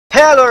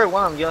Hello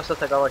everyone, I'm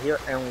Junosasagawa here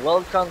and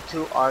welcome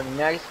to our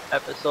next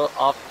episode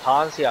of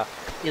Tanzia.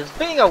 It's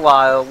been a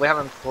while, we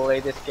haven't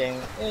played this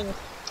game in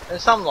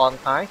some long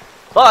time,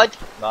 but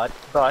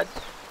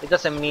it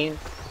doesn't mean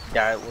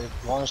that we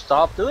won't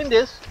stop doing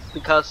this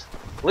because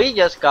we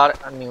just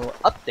got a new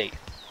update.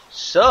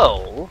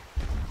 So,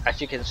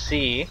 as you can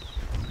see,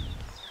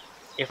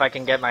 if I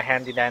can get my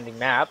handy dandy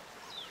map,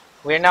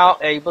 we're now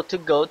able to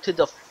go to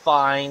the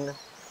find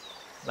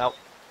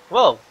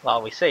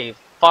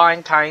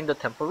the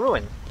temple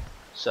ruin.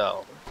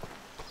 So,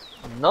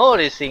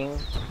 noticing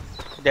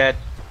that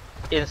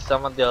in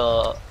some of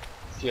the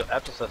few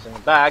episodes in the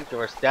back, there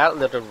was that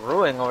little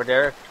ruin over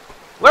there.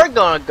 We're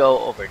gonna go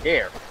over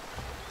there.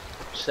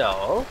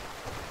 So,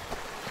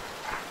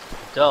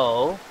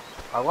 though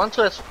I want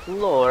to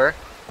explore,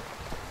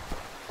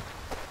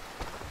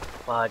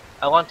 but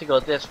I want to go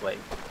this way.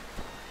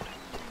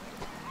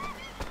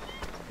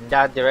 In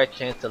that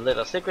direction is the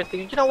little secret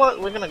thing. You know what?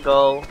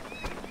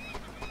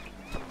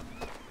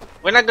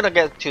 We're not gonna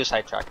get too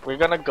sidetracked. We're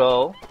gonna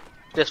go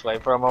this way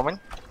for a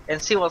moment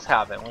and see what's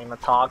happening. We're gonna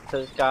talk to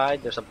this guy.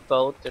 There's a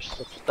boat, there's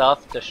some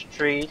stuff, there's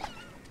trees,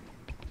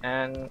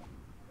 and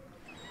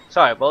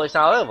sorry, boat is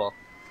not available.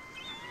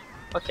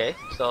 Okay,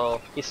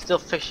 so he's still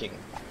fishing.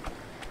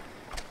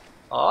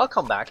 Oh, I'll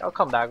come back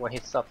when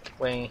he's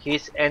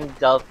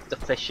end up the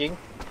fishing.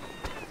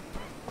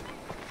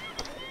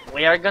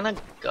 We are gonna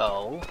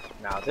go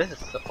now. This is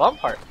the fun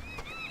part.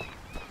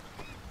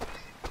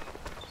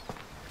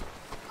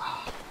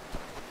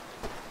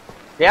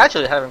 They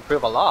actually have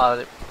improved a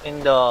lot.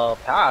 In the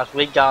past,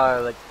 we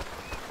got like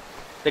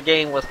the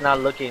game was not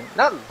looking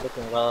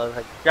well,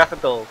 like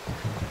graphical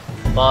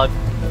bug.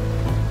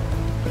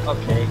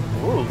 Okay,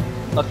 ooh,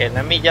 okay.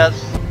 Let me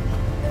just.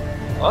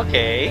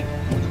 Okay,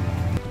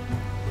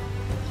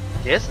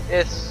 this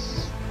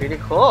is pretty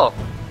cool,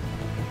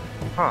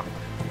 huh?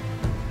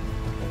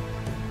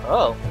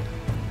 Oh,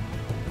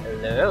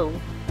 hello,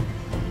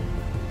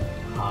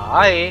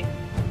 hi.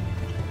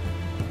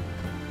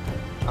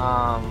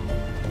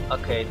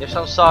 Okay, there's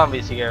some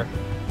zombies here.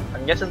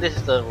 I'm guessing this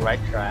is the right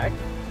track.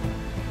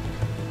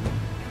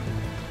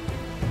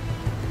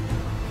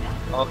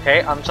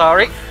 Okay, I'm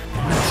sorry.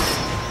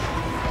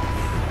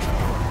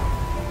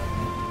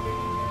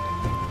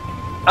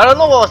 I don't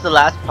know what was the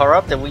last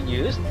power-up that we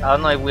used. I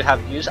don't know if we have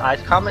used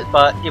Ice Comet,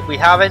 but if we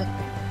haven't,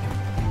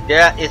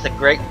 that is a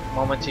great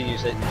moment to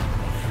use it.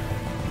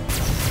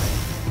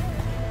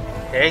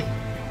 Okay.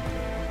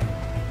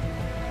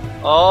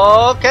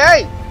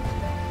 Okay!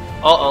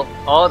 Oh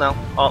no.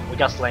 Oh, we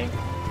got slain.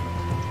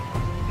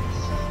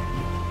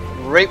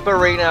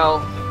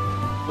 Ripperino.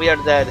 We are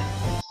dead.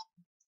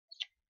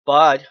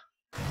 But.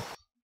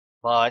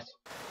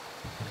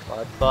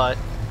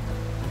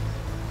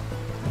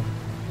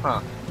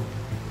 Huh.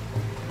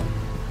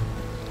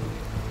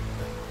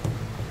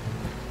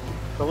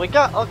 So we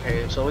got,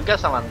 okay, so we got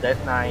some undead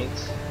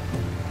knights.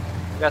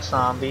 We got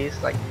zombies,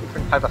 like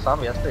different type of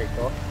zombies, that's pretty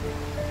cool.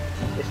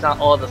 It's not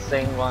all the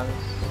same ones.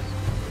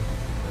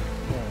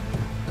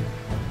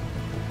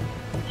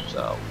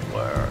 So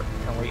where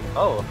can we?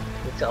 Oh,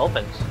 it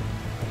opens.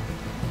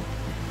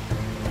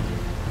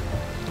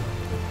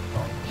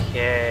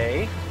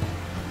 Okay.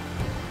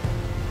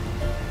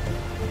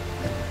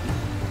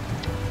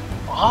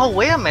 Oh,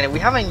 wait a minute. We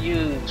haven't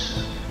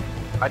used.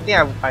 I think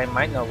I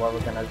might know what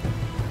we're gonna.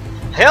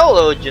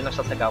 Hello,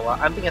 Junosasagawa.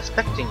 I've been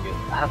expecting you.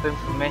 I have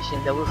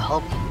information that will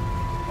help you.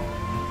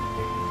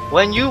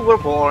 When you were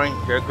born,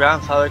 your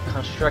grandfather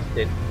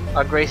constructed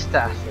a great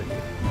staff for you.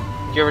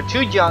 You were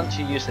too young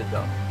to use it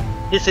though.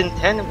 His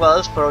intent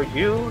was for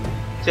you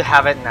to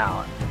have it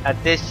now, at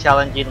this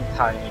challenging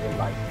time in your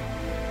life.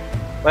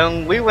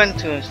 When we went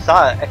to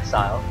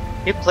exile,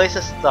 he placed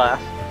a staff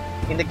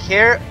in the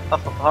care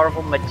of a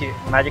powerful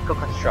magical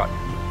construct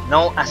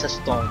known as a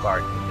stone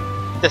guard.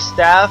 The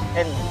staff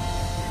and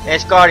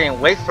its guardian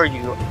wait for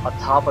you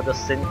atop of the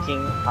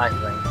sinking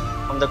island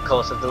on the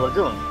coast of the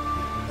lagoon.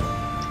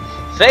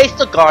 Face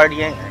the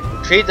guardian and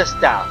retrieve the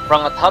staff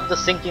from atop the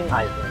sinking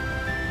island.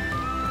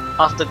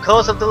 Off the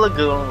coast of the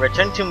lagoon,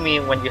 return to me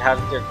when you have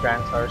your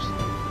grandfather's.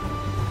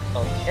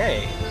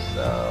 Okay,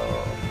 so.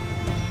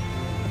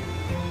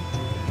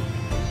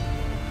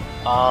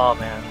 Oh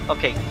man,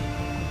 okay.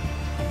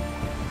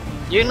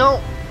 You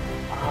know,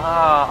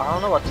 I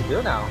don't know what to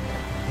do now.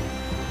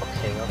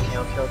 Okay,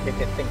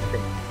 think.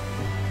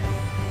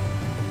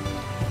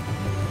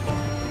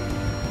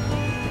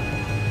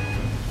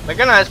 We're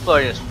gonna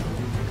explore this.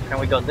 Can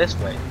we go this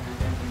way?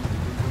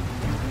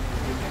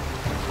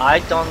 I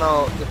don't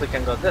know if we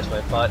can go this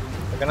way, but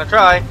we're gonna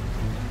try.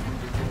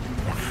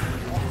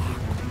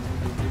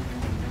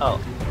 Oh.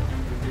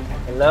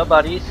 Hello,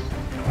 buddies.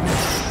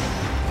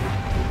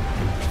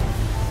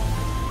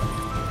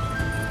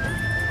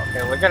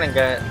 Okay, we're gonna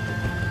get...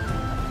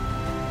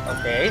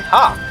 Okay,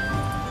 ha!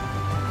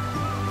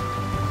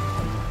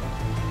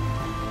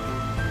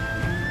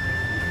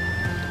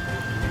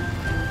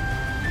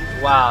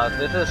 Wow,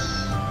 this is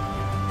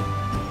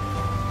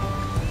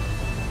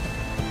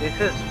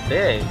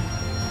big.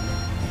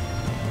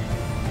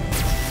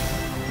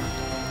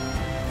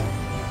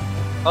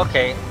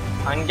 Okay,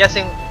 I'm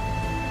guessing.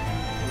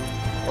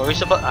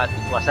 Was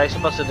I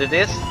supposed to do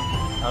this?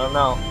 I don't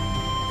know.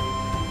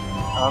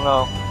 I don't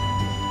know.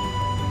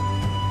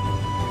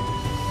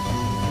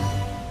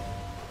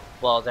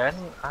 Well then,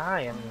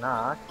 I am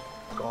not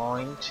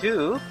going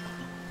to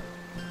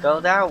go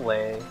that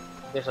way.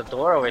 There's a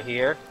door over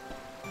here.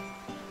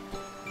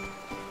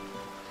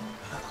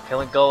 Can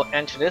we go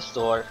enter this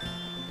door?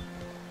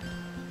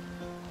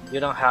 You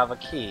don't have a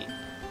key.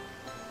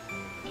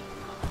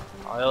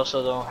 I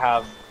also don't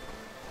have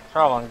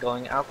problem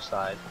going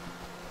outside.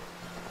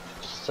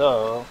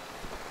 So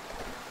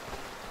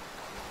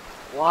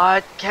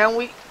what can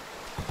we?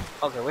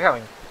 Okay, we're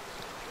having.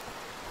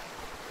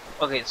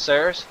 Okay,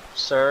 sir,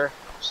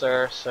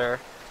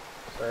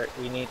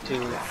 we need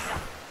to.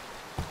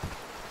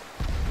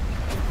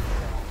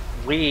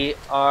 We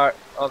are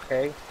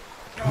okay.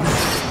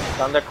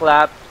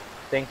 Thunderclap,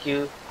 thank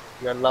you.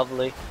 You're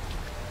lovely.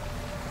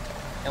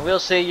 And we'll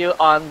see you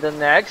on the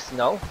next.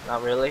 No,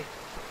 not really.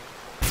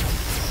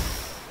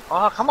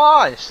 Oh, come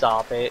on,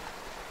 stop it.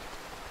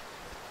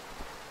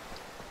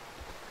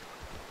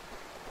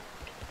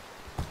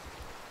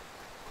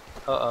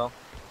 Uh-oh.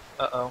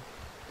 Uh-oh.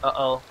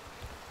 Uh-oh.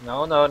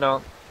 No, no,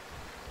 no.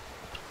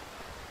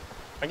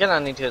 I'm gonna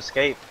need to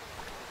escape.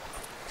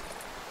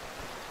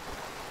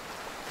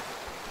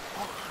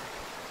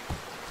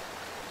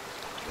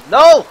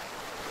 No!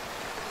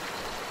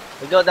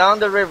 We go down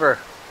the river.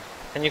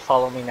 Can you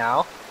follow me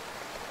now?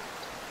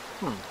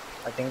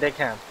 I think they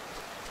can.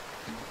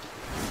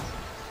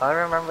 If I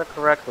remember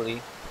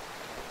correctly.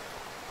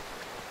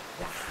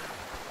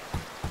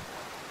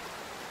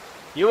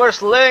 You were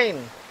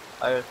slain!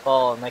 I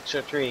fall next to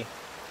a tree.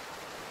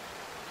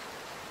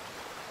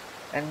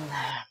 And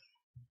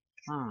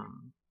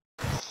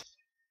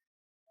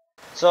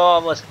so I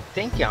was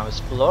thinking of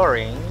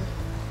exploring,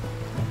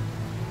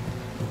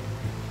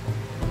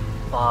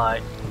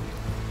 but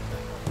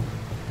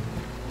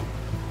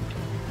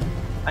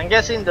I'm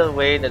guessing the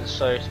way that the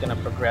story is gonna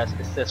progress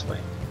is this way.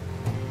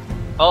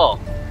 Oh.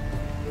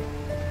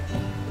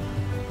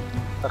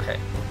 Okay.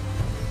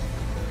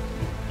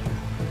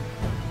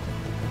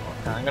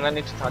 I'm gonna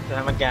need to talk to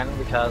him again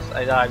because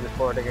I died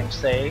before the game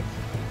saved.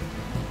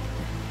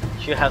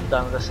 Should have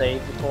done the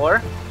save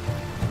before.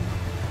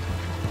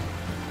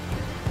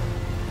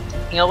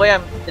 In a way,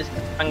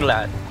 I'm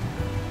glad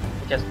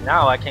because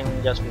now I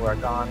can just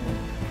work on.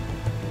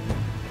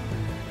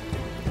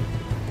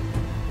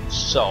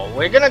 So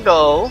we're gonna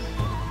go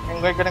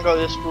and we're gonna go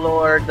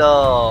explore the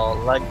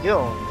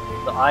lagoon,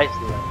 the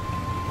island.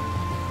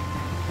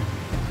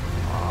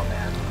 Oh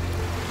man.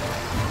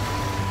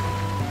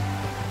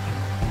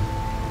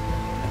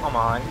 Come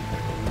on.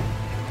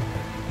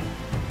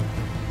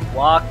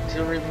 Walk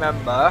to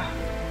remember.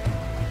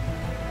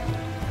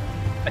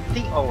 I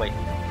think, oh wait.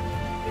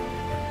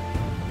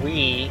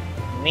 We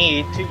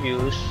need to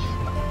use,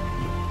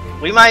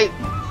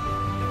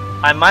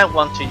 I might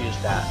want to use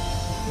that.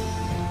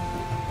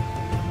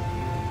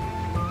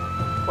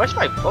 Where's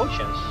my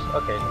potions?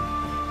 Okay.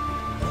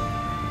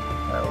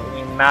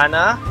 We need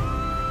mana.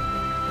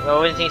 We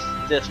always need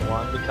this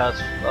one because,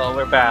 well,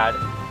 we're bad.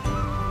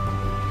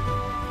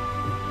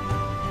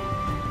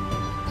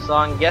 So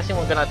I'm guessing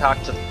we're gonna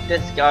talk to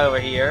this guy over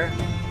here,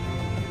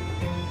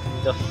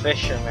 the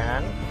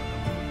fisherman.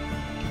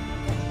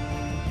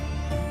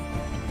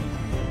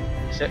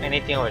 Is there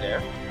anything over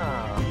there?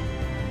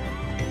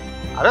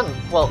 I don't.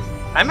 Well,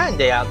 I mean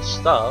they have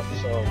stuff,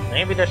 so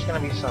maybe there's gonna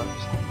be some.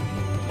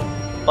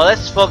 But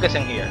let's focus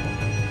in here.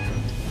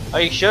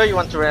 Are you sure you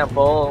want to rent a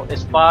bowl?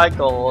 It's 5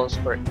 goals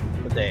per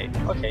day.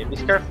 Okay, be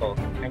careful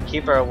and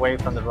keep her away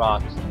from the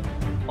rocks.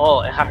 Oh,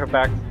 I have her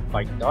back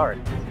by dark.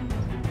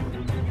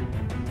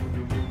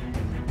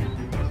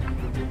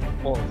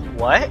 Oh,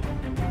 what?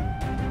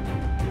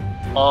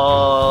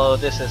 Oh,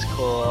 this is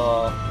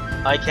cool.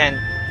 I can.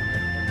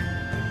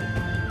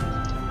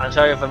 I'm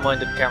sorry if I'm on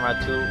the camera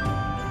too,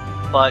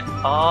 but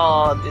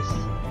oh, this.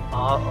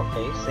 Oh,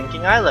 okay,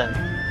 sinking island.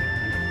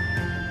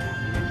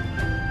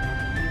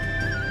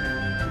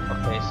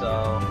 Okay,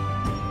 so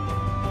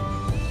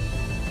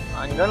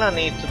I'm gonna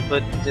need to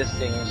put this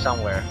thing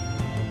somewhere.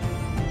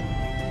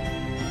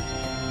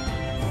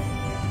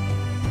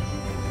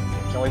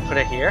 Can we put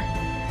it here?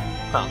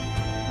 Huh.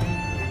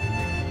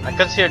 I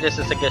consider this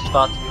is a good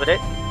spot to put it.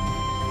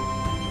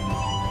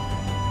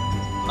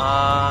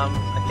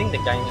 I think the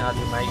guiding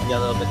audio might be a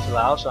little bit too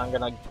loud, so I'm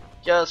gonna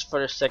just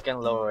for a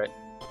second lower it.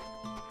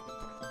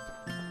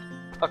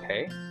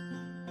 Okay.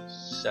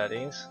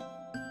 Settings.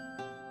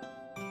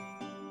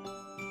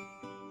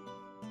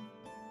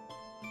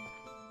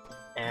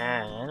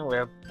 And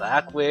we're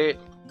back with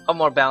a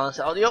more balanced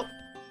audio.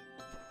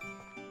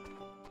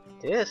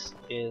 This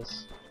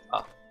is.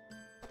 Oh.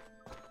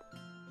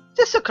 Is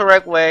this the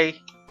correct way?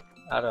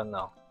 I don't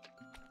know.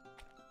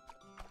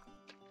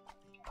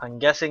 I'm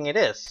guessing it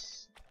is.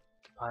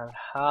 But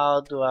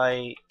how do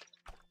I...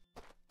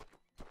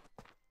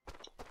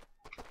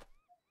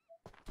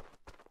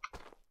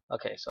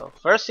 Okay, so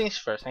first things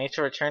first, I need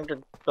to return to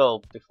the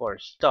boat before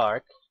it's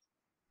dark.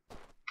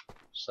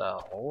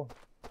 So...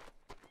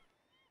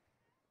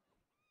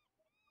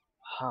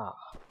 Huh.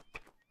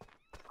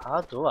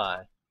 How do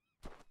I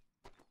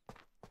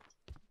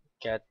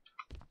get...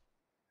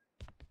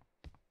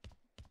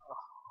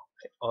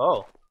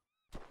 Oh.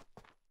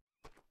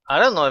 I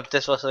don't know if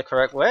this was the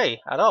correct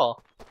way at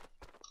all.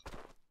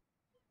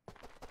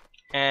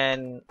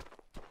 And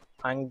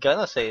I'm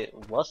gonna say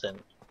it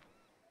wasn't.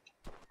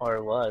 Or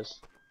it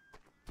was.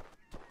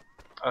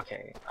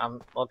 Okay,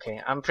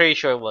 I'm pretty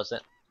sure it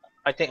wasn't.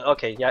 I think,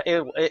 okay, yeah,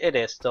 it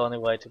is the only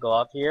way to go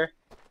up here.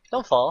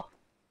 Don't fall.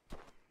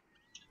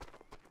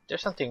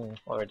 There's something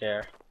over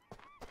there.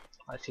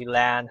 I see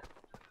land.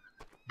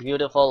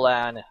 Beautiful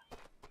land.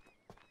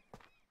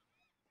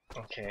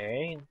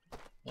 Okay.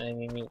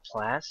 Any new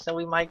plants that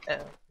we might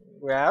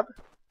grab?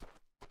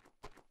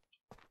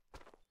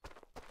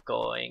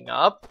 Going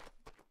up.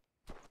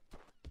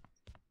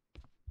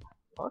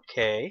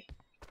 Okay.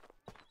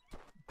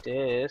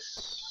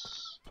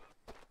 This.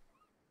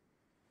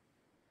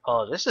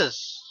 Oh, this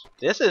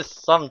is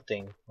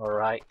something. All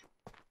right.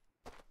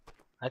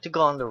 I have to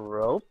go on the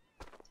rope.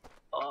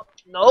 Oh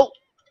no!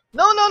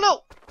 No! No!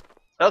 No!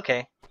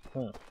 Okay.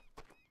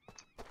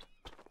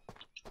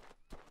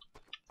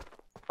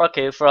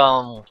 Okay.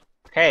 From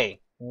hey,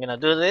 I'm gonna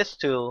do this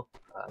to.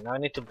 Now I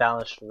need to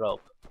balance the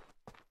rope.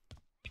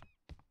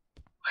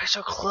 We're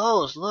so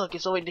close. Look,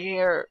 it's over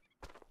there.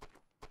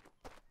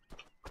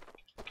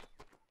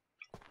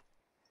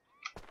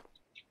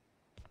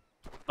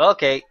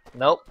 Okay,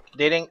 nope,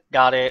 didn't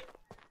got it.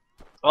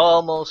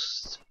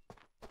 Almost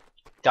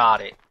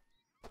got it.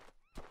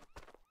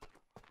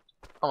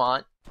 Come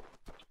on.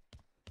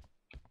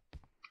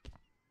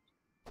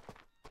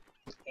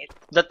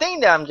 The thing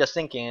that I'm just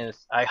thinking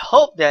is, I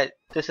hope that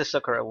this is the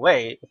correct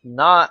way. If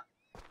not,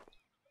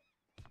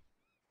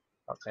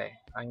 okay,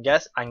 I'm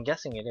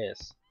guessing it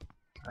is.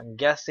 I'm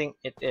guessing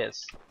it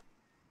is.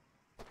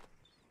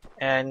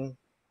 And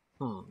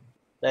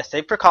let's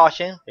take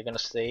precaution. We're gonna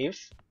save.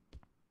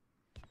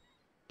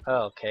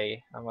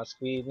 Okay, I must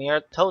be near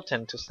a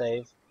totem to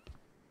save.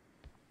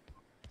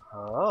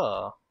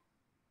 Oh.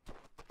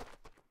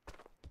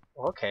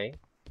 Okay.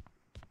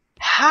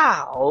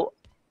 How?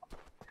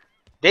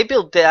 They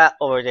built that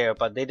over there,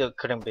 but they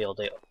couldn't build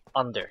it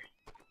under.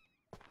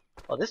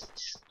 Oh, this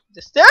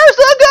stairs!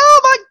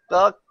 Oh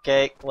my.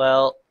 Okay,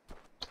 well,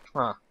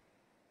 huh?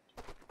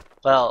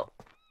 Well,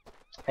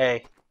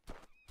 hey,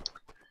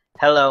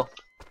 hello.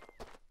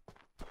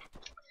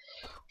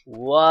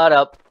 What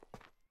up?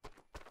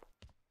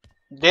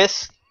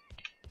 This,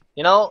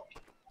 you know,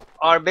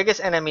 our biggest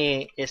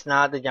enemy is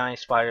not the giant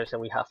spiders that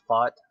we have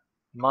fought,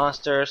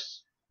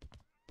 monsters,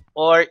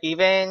 or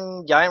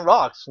even giant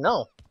rocks.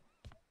 No.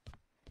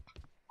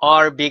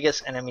 Our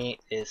biggest enemy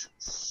is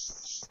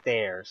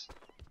stairs.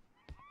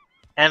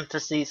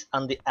 Emphasis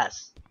on the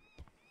S.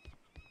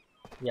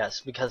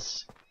 Yes,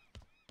 because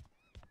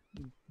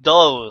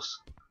those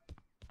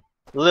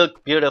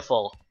look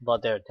beautiful,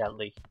 but they're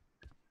deadly.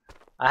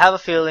 I have a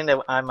feeling that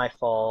I might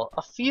fall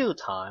a few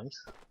times.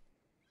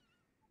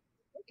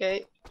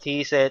 Okay,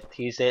 tease it,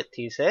 tease it,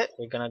 tease it.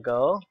 We're gonna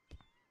go.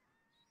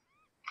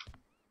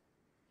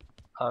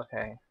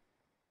 Okay.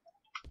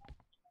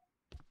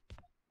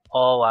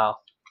 Oh wow.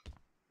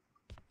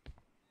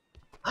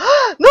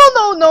 No,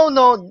 no, no,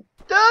 no!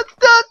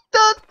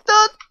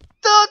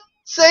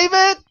 Save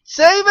it!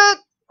 Save it!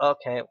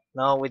 Okay,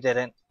 no, we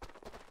didn't.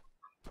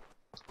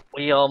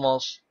 We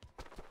almost.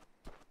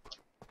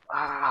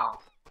 Wow.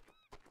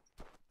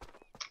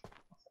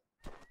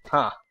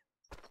 Huh.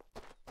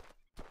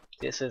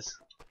 This is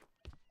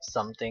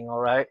something,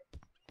 alright?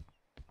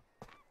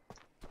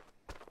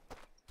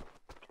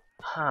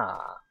 Huh.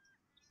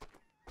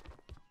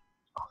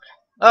 Okay.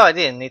 Oh, I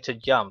didn't need to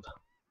jump.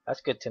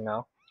 That's good to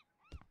know.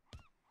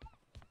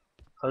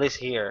 At least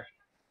here.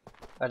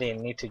 I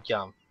didn't need to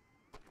jump.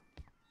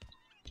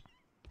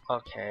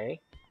 Okay.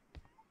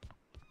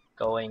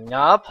 Going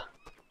up.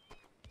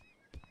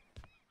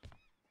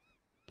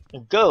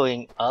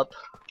 Going up.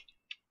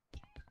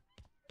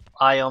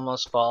 I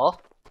almost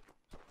fall.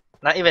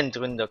 Not even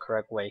doing the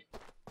correct way.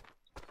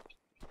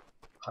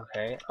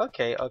 Okay,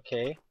 okay,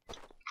 okay.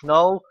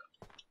 No.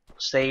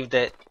 Saved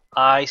it.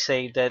 I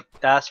saved it.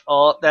 That's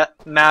all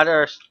that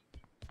matters.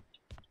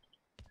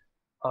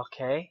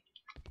 Okay.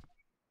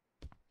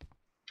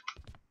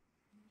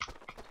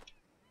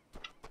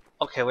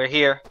 Okay, we're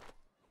here.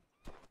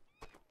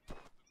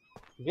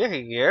 You're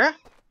here?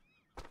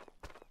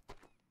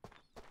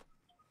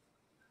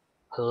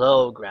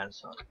 Hello,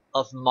 grandson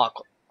of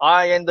Mako.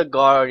 I am the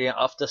guardian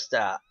of the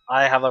staff.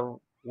 I have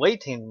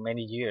waiting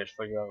many years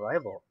for your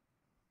arrival.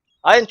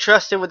 I am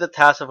trusted with the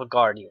task of a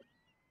guardian.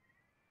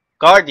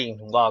 Guardian,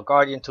 wow,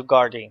 guardian to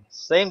guardian.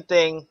 Same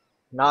thing,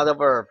 not a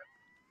verb.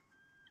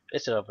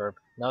 Is it a verb?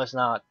 No, it's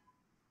not.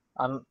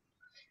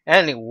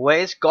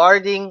 Anyways,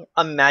 guarding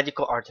a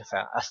magical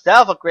artifact. A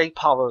staff of great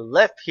power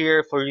left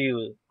here for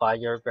you by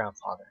your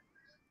grandfather.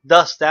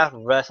 The staff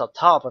rests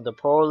atop of the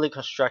poorly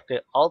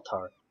constructed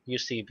altar you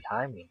see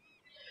behind me.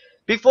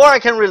 Before I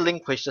can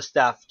relinquish the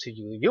staff to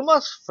you, you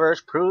must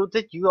first prove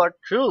that you are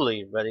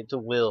truly ready to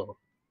wield.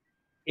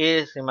 It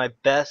is in my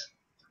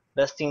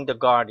besting the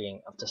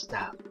guardian of the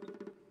staff.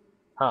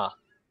 Huh.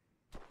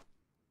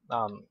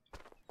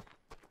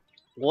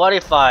 What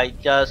if I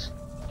just...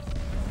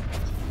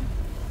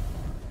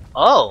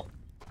 Oh!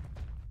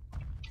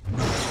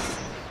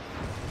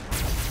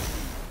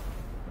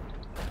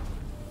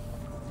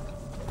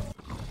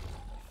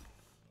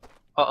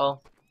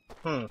 Uh-oh.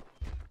 Hmm.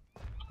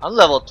 I'm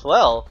level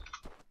 12.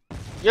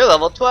 You're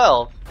level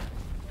 12.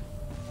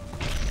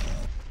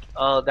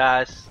 Oh,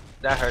 that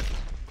hurt.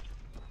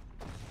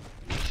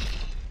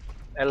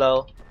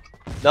 Hello.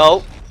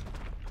 No.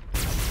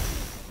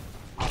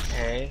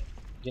 Okay.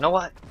 You know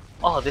what?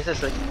 Oh, this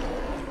is like...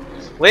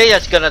 We're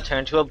just gonna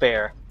turn to a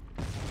bear.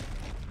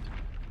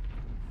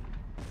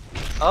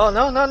 Oh,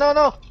 no, no, no,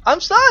 no. I'm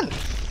stunned.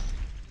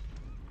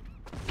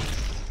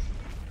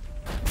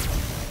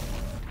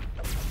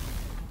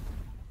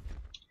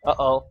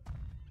 Uh-oh.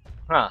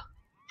 Huh.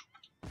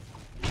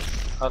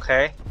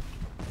 Okay.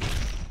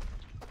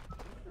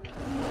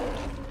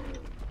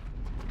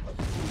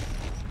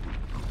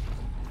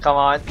 Come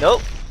on.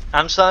 Nope.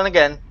 I'm stunned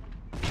again.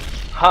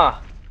 Huh.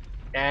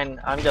 And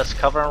I'm just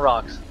covering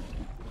rocks.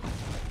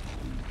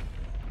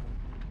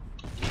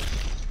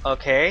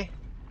 Okay.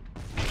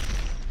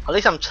 At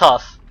least I'm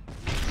tough.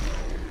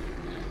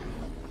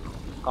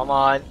 Come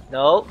on.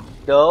 No.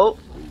 No.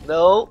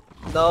 No.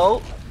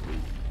 No.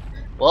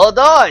 Well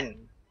done!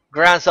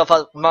 Grants of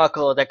a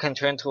Mako that can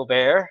turn to a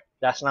bear.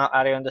 That's not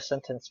added in the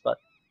sentence, but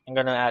I'm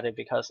gonna add it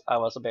because I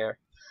was a bear.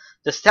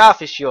 The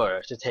staff is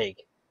yours to take.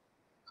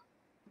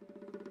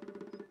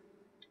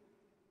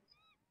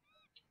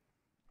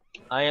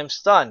 I am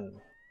stunned.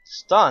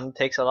 Stun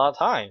takes a lot of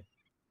time.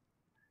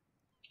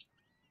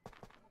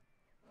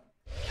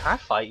 Can I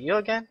fight you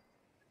again?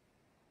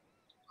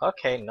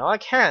 Okay, no I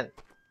can't.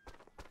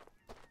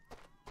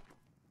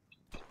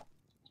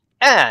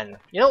 And,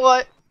 you know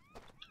what?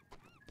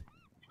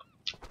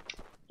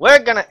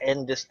 We're gonna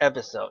end this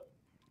episode.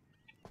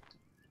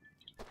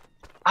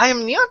 I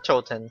am near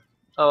Totem.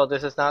 Oh,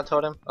 this is not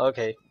Totem?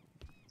 Okay.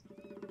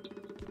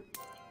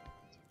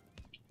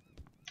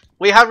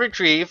 We have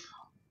retrieved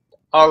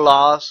our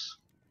lost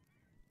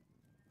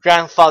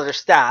grandfather's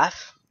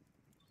staff.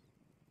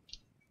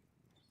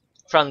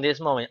 From this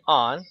moment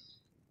on,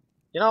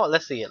 you know what?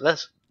 Let's see it.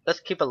 Let's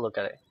keep a look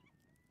at it.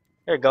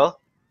 Here we go.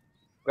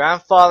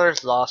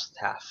 Grandfather's lost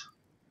staff.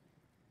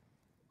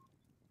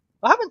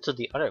 What happened to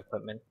the other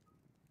equipment?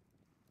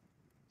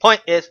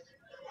 Point is,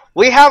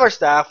 we have our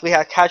staff. We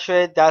have captured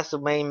it. That's the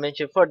main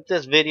mission for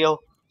this video.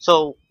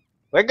 So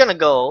we're gonna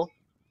go.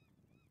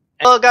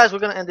 Well, guys, we're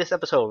gonna end this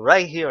episode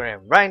right here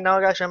and right now,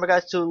 guys. Remember,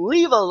 guys, to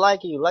leave a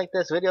like if you like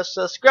this video.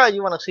 Subscribe if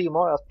you want to see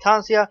more of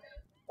Tanzia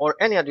or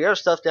any of the other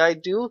stuff that I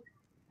do.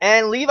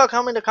 And leave a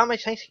comment in the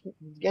comment section.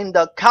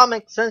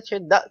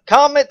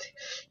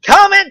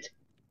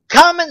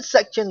 Comment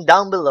section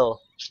down below.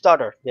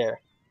 Starter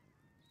there.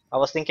 I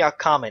was thinking of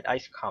comment. I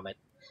comment.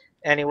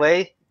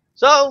 Anyway,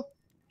 so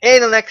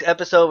in the next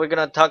episode, we're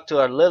gonna talk to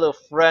our little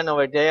friend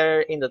over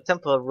there in the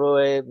Temple of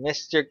Ruin,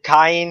 Mr.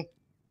 Kain,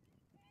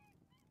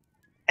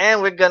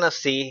 and we're gonna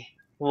see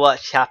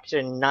what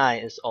Chapter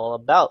 9 is all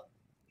about.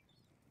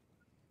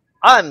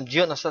 I'm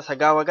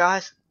Junosasagawa,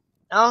 guys.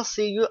 I'll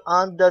see you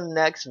on the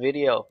next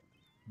video.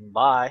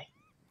 Bye.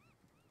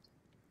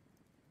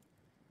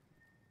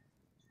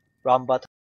 Wrong button.